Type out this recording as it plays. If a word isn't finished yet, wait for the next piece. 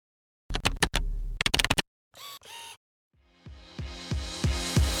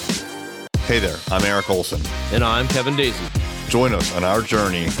Hey there, I'm Eric Olson. And I'm Kevin Daisy. Join us on our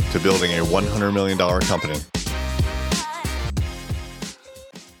journey to building a $100 million company.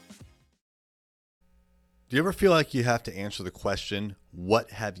 Do you ever feel like you have to answer the question,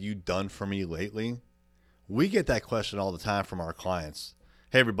 what have you done for me lately? We get that question all the time from our clients.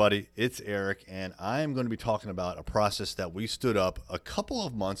 Hey everybody, it's Eric, and I am going to be talking about a process that we stood up a couple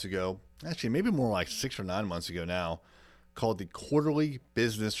of months ago, actually maybe more like 6 or 9 months ago now, called the Quarterly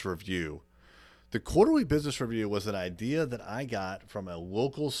Business Review. The Quarterly Business Review was an idea that I got from a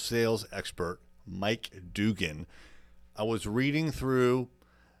local sales expert, Mike Dugan. I was reading through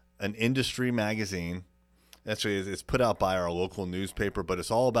an industry magazine. Actually, it's put out by our local newspaper, but it's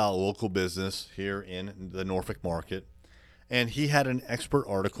all about local business here in the Norfolk market. And he had an expert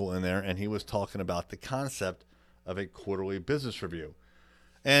article in there, and he was talking about the concept of a quarterly business review.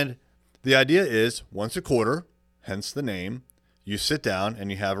 And the idea is once a quarter, hence the name, you sit down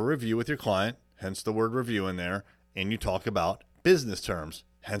and you have a review with your client, hence the word review in there, and you talk about business terms,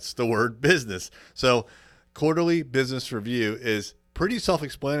 hence the word business. So quarterly business review is pretty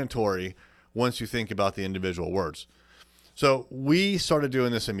self-explanatory once you think about the individual words. So we started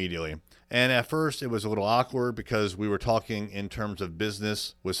doing this immediately. And at first it was a little awkward because we were talking in terms of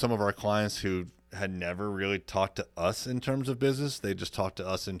business with some of our clients who had never really talked to us in terms of business. They just talked to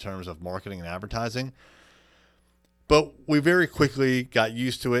us in terms of marketing and advertising. But we very quickly got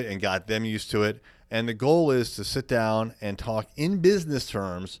used to it and got them used to it. And the goal is to sit down and talk in business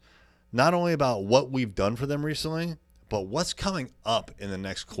terms, not only about what we've done for them recently, but what's coming up in the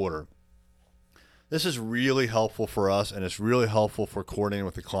next quarter. This is really helpful for us, and it's really helpful for coordinating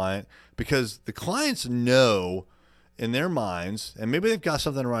with the client because the clients know in their minds, and maybe they've got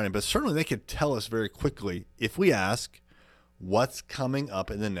something in writing, but certainly they could tell us very quickly if we ask what's coming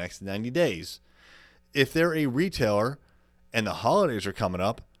up in the next 90 days. If they're a retailer and the holidays are coming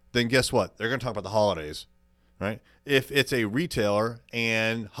up, then guess what? They're going to talk about the holidays, right? If it's a retailer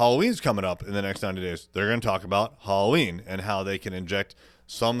and Halloween's coming up in the next 90 days, they're going to talk about Halloween and how they can inject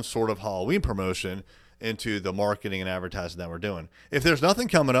some sort of Halloween promotion into the marketing and advertising that we're doing. If there's nothing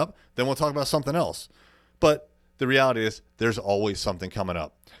coming up, then we'll talk about something else. But the reality is there's always something coming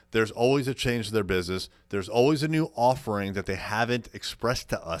up. There's always a change to their business. There's always a new offering that they haven't expressed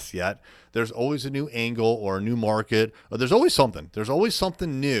to us yet. There's always a new angle or a new market, or there's always something. There's always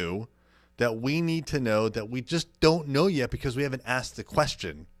something new that we need to know that we just don't know yet because we haven't asked the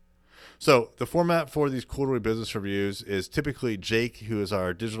question. So the format for these quarterly business reviews is typically Jake, who is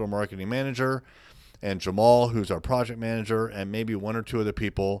our digital marketing manager, and Jamal, who's our project manager, and maybe one or two other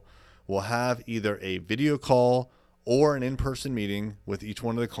people will have either a video call or an in-person meeting with each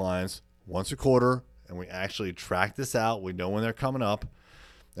one of the clients once a quarter, and we actually track this out. We know when they're coming up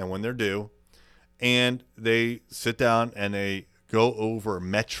and when they're due, and they sit down and they go over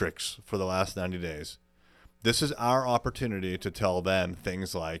metrics for the last 90 days. This is our opportunity to tell them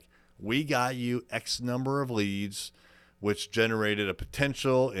things like, we got you X number of leads, which generated a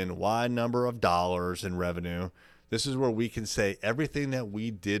potential in Y number of dollars in revenue. This is where we can say everything that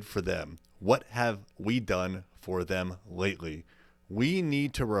we did for them. What have we done for them lately? We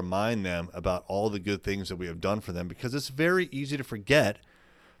need to remind them about all the good things that we have done for them because it's very easy to forget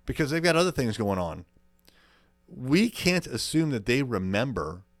because they've got other things going on. We can't assume that they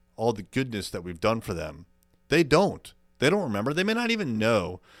remember all the goodness that we've done for them. They don't. They don't remember. They may not even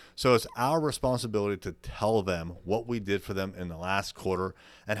know. So it's our responsibility to tell them what we did for them in the last quarter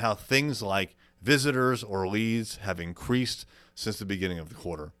and how things like visitors or leads have increased since the beginning of the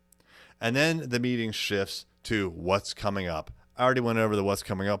quarter. And then the meeting shifts to what's coming up. I already went over the what's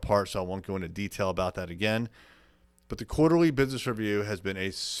coming up part, so I won't go into detail about that again. But the quarterly business review has been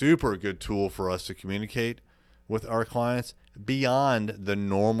a super good tool for us to communicate with our clients beyond the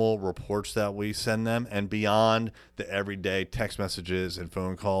normal reports that we send them and beyond the everyday text messages and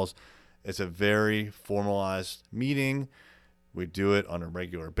phone calls. It's a very formalized meeting. We do it on a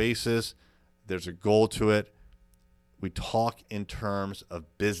regular basis. There's a goal to it. We talk in terms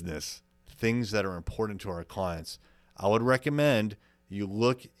of business, things that are important to our clients. I would recommend you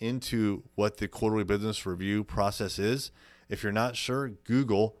look into what the quarterly business review process is. If you're not sure,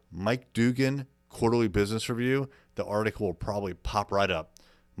 Google Mike Dugan Quarterly Business Review. The article will probably pop right up.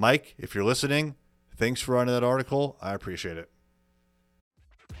 Mike, if you're listening, thanks for writing that article. I appreciate it.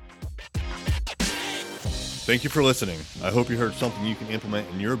 Thank you for listening. I hope you heard something you can implement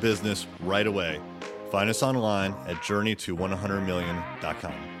in your business right away. Find us online at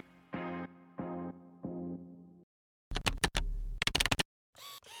journeyto100million.com.